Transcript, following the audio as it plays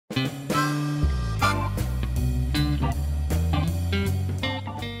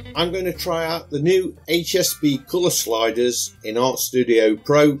I'm going to try out the new HSB colour sliders in Artstudio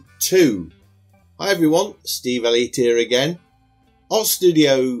Pro 2. Hi everyone, Steve Elliott here again.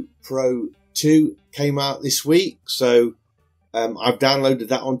 Artstudio Pro 2 came out this week, so I've downloaded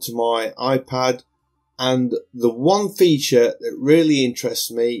that onto my iPad, and the one feature that really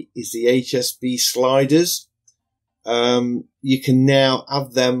interests me is the HSB sliders. You can now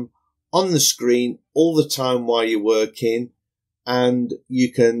have them on the screen all the time while you're working, and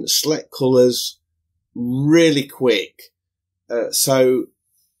you can select colours really quick. So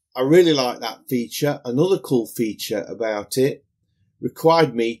I really like that feature. Another cool feature about it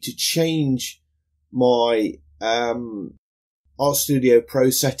required me to change my Artstudio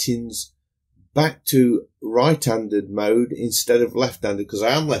Pro settings back to right-handed mode instead of left-handed, because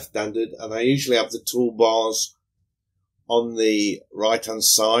I am left-handed and I usually have the toolbars on the right-hand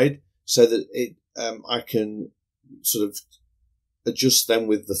side so that I can sort of adjust them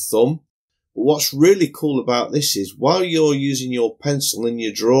with the thumb. But what's really cool about this is while you're using your pencil in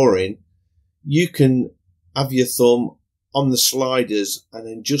your drawing, you can have your thumb on the sliders and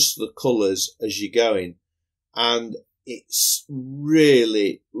adjust the colours as you're going. And it's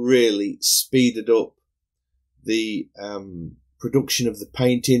really, really speeded up the production of the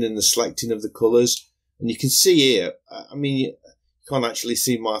painting and the selecting of the colours. And you can see here, I mean, you can't actually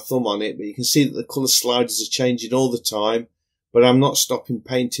see my thumb on it, but you can see that the colour sliders are changing all the time. But I'm not stopping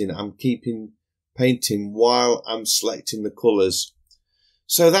painting. I'm keeping painting while I'm selecting the colours.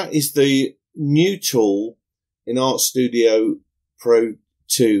 So that is the new tool in Artstudio Pro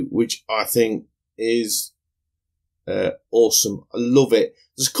 2, which I think is awesome. I love it.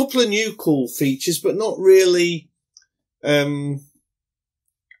 There's a couple of new cool features, but not really aimed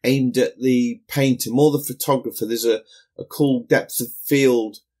at the painter, more the photographer. There's a cool depth of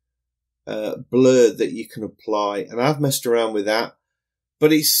field blur that you can apply, and I've messed around with that,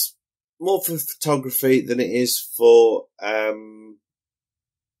 but it's more for photography than it is for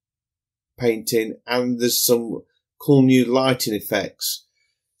painting, and there's some cool new lighting effects.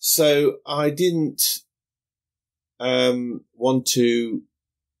 So I didn't want to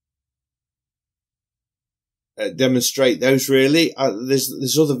demonstrate those really.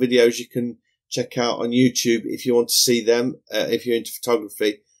 There's other videos you can check out on YouTube if you want to see them, if you're into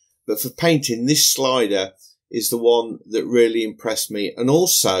photography. But for painting, this slider is the one that really impressed me. And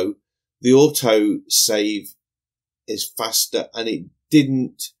also, the auto save is faster, and it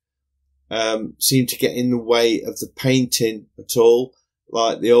didn't seem to get in the way of the painting at all,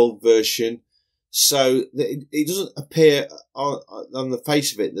 like the old version. So it doesn't appear on the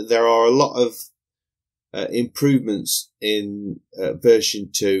face of it that there are a lot of improvements in version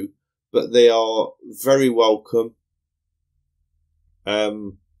 2, but they are very welcome.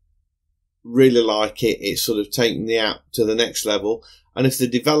 Really like it. It's sort of taking the app to the next level. And if the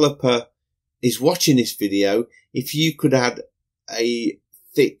developer is watching this video, if you could add a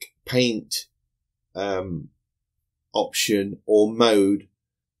thick paint option or mode,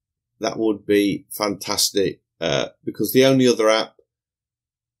 that would be fantastic. Because the only other app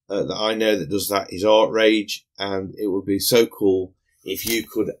that I know that does that is ArtRage, and it would be so cool if you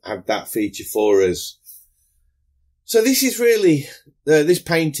could add that feature for us. So this is really this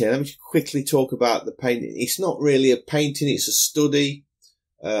painting. Let me quickly talk about the painting. It's not really a painting, it's a study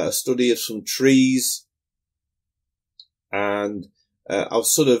of some trees. And I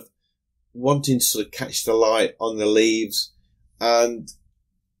was sort of wanting to sort of catch the light on the leaves. And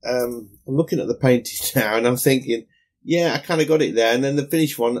I'm looking at the painting now and I'm thinking, yeah, I kind of got it there. And then the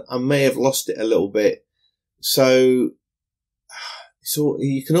finished one, I may have lost it a little bit. So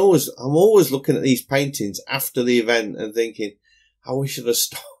you can always, I'm always looking at these paintings after the event and thinking, I wish I'd have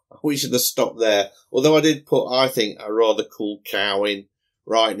stopped there. Although I did put, I think, a rather cool cow in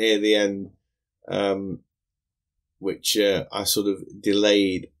right near the end, which I sort of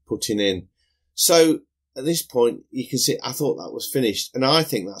delayed putting in. So at this point, you can see, I thought that was finished. And I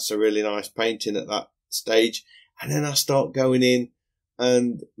think that's a really nice painting at that stage. And then I start going in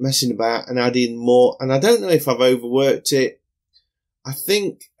and messing about and adding more. And I don't know if I've overworked it. I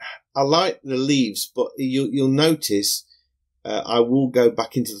think I like the leaves, but you'll notice I will go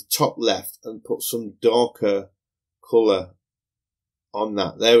back into the top left and put some darker colour on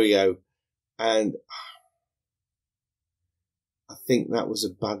that. There we go. And I think that was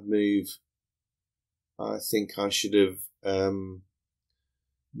a bad move. I think I should have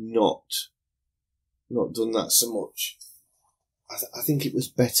not done that so much. I think it was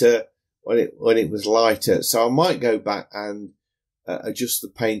better when it was lighter. So I might go back and adjust the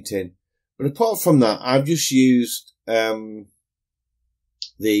painting. But apart from that, I've just used the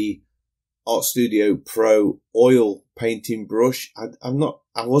Artstudio Pro oil painting brush. I'm not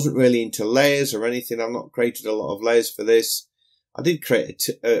I wasn't really into layers or anything. I've not created a lot of layers for this. I did create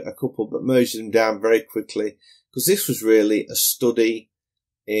a couple, but merged them down very quickly because this was really a study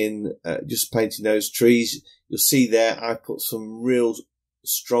in just painting those trees. You'll see there I put some real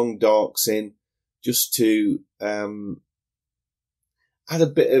strong darks in just to add a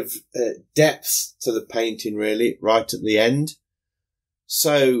bit of depth to the painting really right at the end.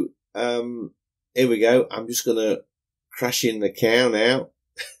 So here we go. I'm just going to crash in the cow now.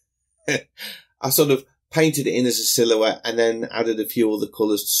 I sort of painted it in as a silhouette and then added a few other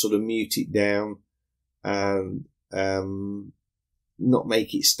colours to sort of mute it down and not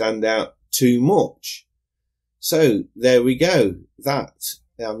make it stand out too much. So there we go. That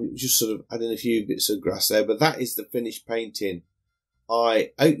I'm just sort of adding a few bits of grass there, but that is the finished painting.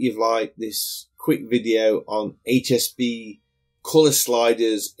 I hope you've liked this quick video on HSB colour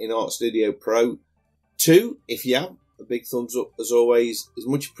sliders in Artstudio Pro 2. If you have, a big thumbs up as always is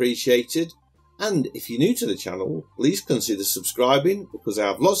much appreciated. And if you're new to the channel, please consider subscribing because I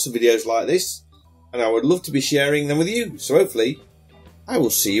have lots of videos like this and I would love to be sharing them with you. So hopefully I will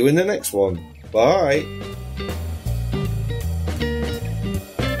see you in the next one. Bye.